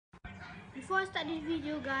Before I start this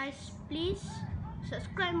video, guys, please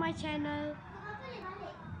subscribe my channel,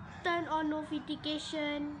 turn on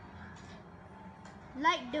notification,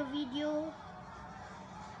 like the video,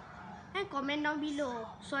 and comment down below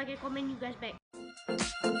so I can comment you guys back.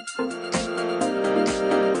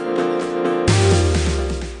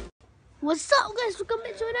 What's up, guys? Welcome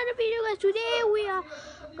back to another video, guys. Today we are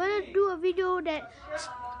gonna do a video that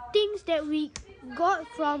things that we got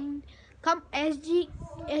from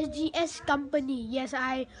SGS company. Yes,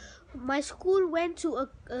 my school went to a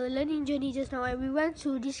learning journey just now, and we went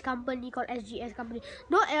to this company called SGS company.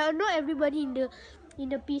 Not everybody in the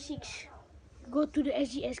P6 go to the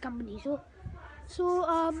SGS company.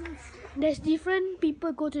 So there's different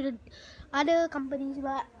people go to the other companies,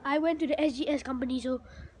 but I went to the SGS company. So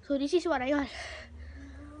this is what I got.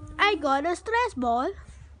 I got a stress ball.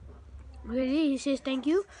 Really, it says thank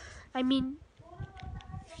you. I mean,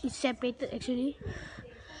 it's separated actually.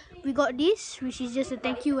 We got this, which is just a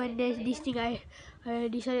thank you, and there's this thing I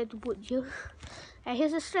decided to put here. And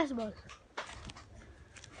here's a stress ball.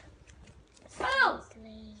 Oh!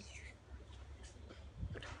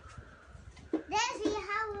 Let's see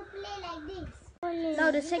how we play like this.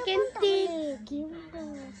 Now the second thing.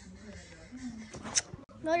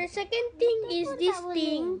 Now the second thing is this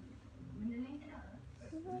thing.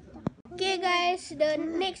 Okay, guys. The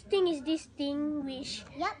next thing is this thing, which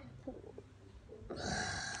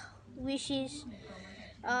is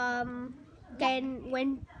can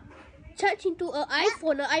when charged into an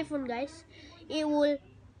iPhone, guys, it will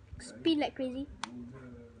spin like crazy.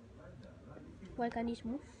 Why can't this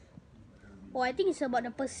move? Oh, I think it's about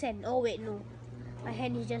the percent. Oh wait, no, my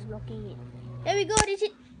hand is just blocking it. There we go. This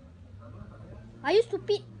is. Are you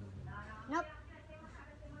stupid? Nope.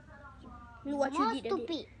 Look what you did.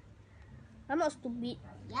 Stupid. I'm not stupid.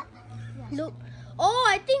 Yep. Look. Oh,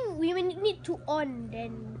 I think we need to on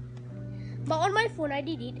then. But on my phone, I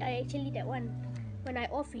did it. I actually that one. When I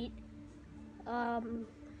off it,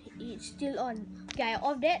 it's still on. Okay, I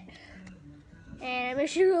off that. And make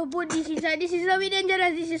sure you put this inside. This is a bit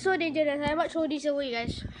dangerous. This is so dangerous. I might throw this away,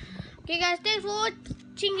 guys. Okay, guys. Thanks for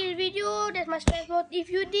watching this video. That's my stress ball. If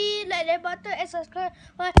you did, like that button and subscribe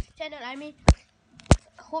my channel. I mean,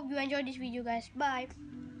 hope you enjoyed this video, guys. Bye.